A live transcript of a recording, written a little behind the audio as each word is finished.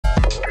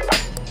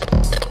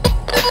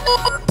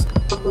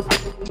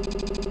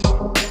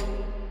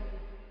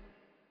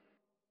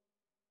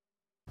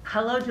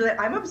Hello, Juliette.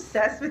 I'm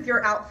obsessed with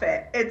your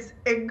outfit. It's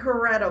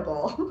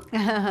incredible.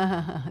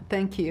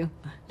 Thank you.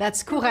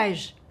 That's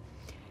Courage.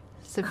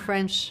 It's a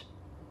French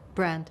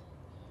brand.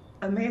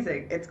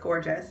 Amazing. It's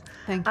gorgeous.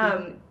 Thank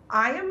you.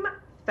 I am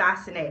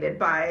fascinated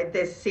by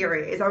this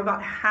series. I'm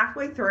about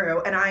halfway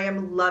through and I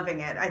am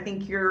loving it. I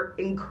think you're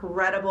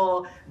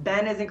incredible.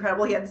 Ben is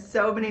incredible. He had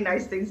so many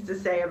nice things to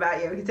say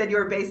about you. He said you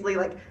were basically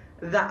like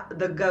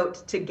the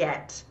goat to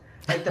get,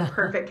 like the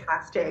perfect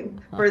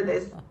casting for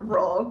this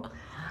role.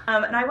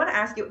 And I want to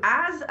ask you,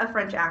 as a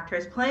French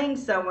actress playing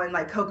someone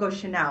like Coco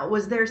Chanel,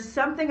 was there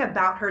something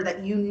about her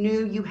that you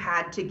knew you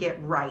had to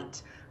get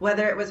right?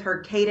 Whether it was her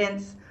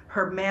cadence,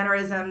 her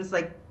mannerisms,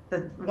 like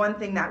the one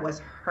thing that was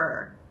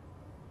her?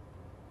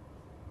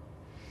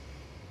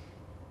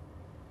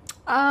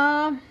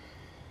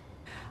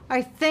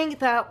 I think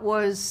that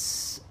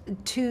was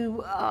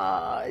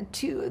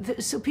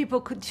so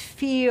people could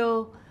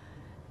feel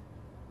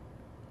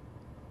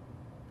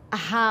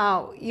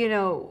how,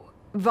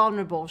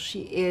 vulnerable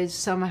she is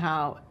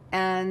somehow,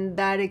 and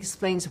that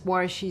explains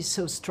why she's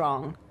so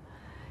strong,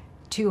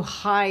 to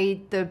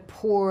hide the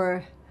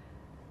poor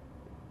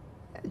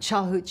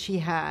childhood she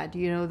had,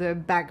 the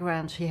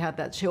background she had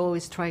that she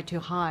always tried to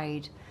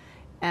hide.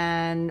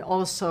 And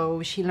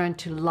also she learned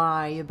to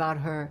lie about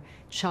her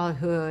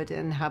childhood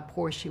and how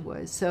poor she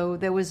was. So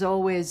there was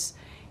always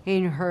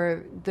in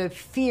her the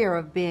fear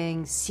of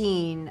being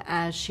seen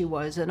as she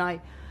was. And I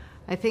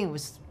think it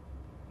was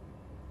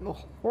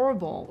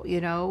horrible,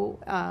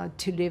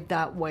 to live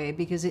that way,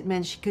 because it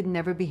meant she could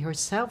never be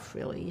herself,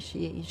 really.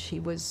 She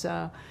was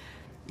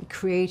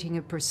creating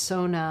a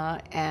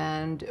persona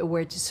and a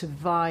way to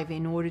survive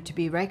in order to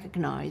be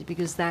recognized,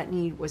 because that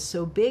need was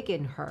so big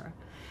in her.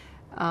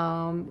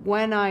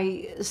 When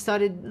I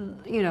started,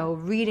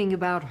 reading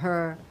about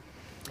her,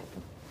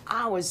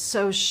 I was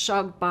so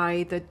shocked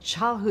by the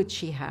childhood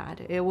she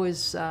had. It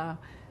was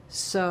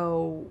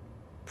so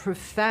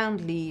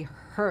profoundly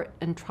hurt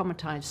and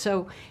traumatized.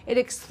 So it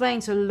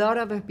explains a lot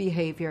of her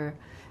behavior,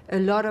 a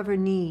lot of her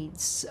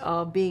needs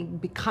of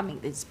becoming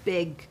this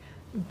big,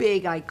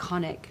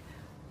 iconic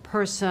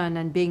person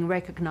and being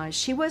recognized.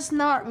 She was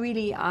not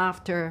really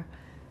after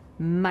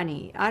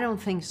money. I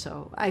don't think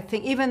so. I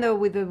think even though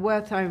with the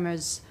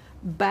Wertheimer's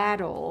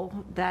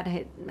battle that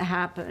had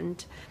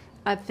happened,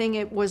 I think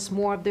it was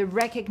more of the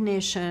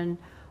recognition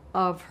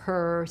of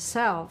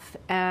herself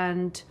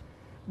and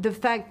the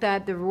fact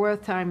that the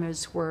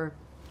Wertheimers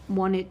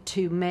wanted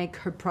to make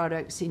her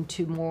products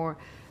into more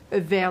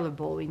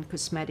available in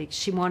cosmetics.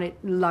 She wanted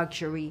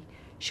luxury.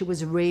 She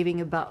was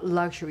raving about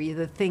luxury,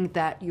 the thing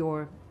that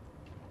you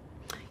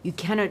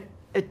cannot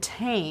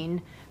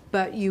attain,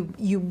 but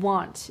you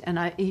want.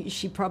 And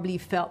she probably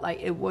felt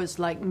like it was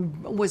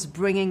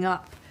bringing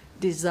up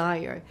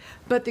desire.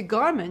 But the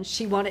garments,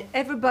 she wanted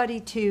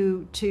everybody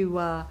to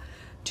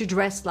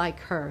dress like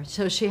her.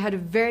 So she had a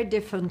very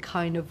different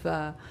kind of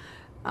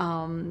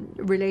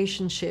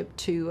relationship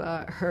to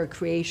her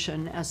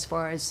creation as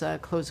far as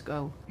clothes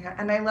go. Yeah,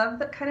 and I love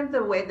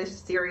the way this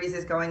series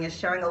is going, is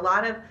showing a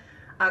lot of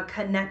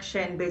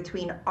connection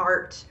between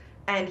art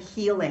and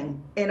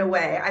healing in a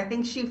way. I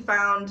think she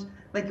found,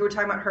 like you were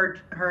talking about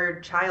her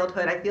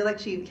childhood, I feel like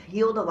she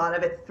healed a lot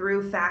of it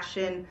through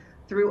fashion,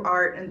 through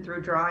art, and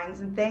through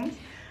drawings and things.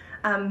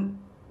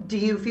 Do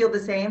you feel the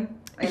same?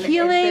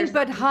 Healing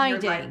but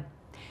hiding.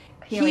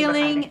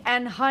 Healing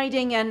and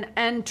hiding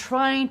and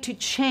trying to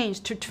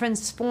change, to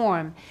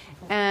transform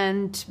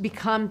and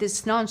become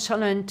this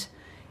nonchalant,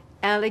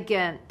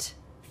 elegant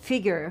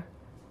figure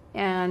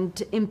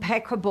and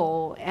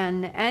impeccable.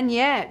 And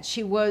yet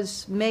she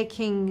was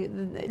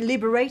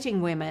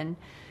liberating women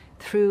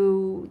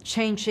through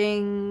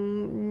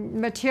changing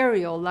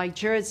material like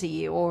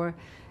jersey, or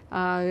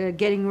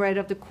getting rid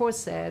of the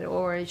corset,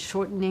 or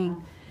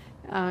shortening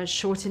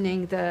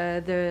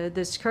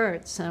the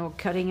skirts, or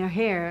cutting her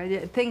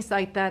hair, things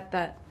like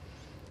that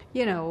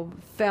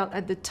felt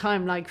at the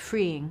time like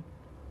freeing.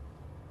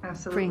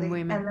 Absolutely. Freeing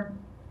women. And then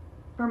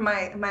for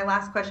my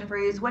last question for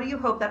you is, what do you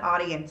hope that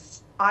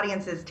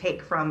audiences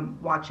take from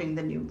watching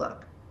the new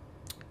look?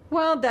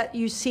 Well, that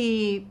you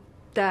see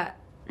that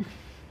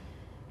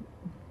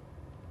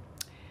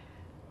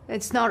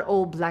it's not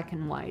all black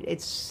and white.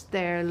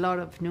 There are a lot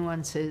of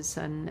nuances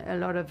and a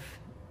lot of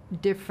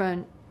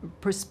different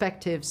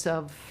perspectives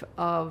of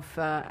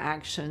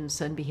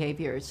actions and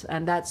behaviors,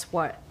 and that's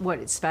what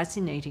it's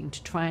fascinating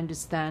to try and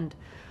understand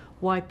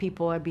why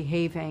people are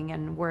behaving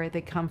and where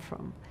they come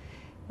from.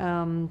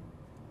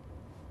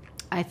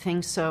 I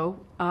think so.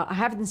 I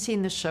haven't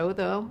seen the show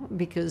though,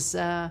 because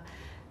I've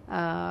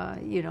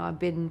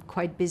been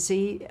quite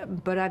busy,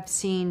 but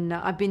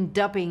I've been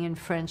dubbing in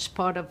French,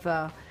 part of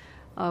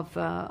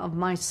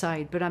my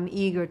side, but I'm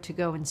eager to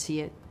go and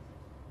see it.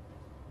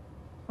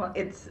 Well,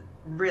 it's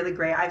really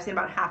great. I've seen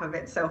about half of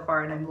it so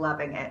far and I'm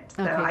loving it.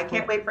 So Okay, I cool.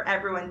 can't wait for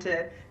everyone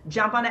to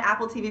jump onto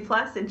Apple TV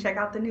Plus and check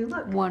out the new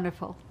look.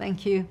 Wonderful.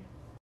 Thank you.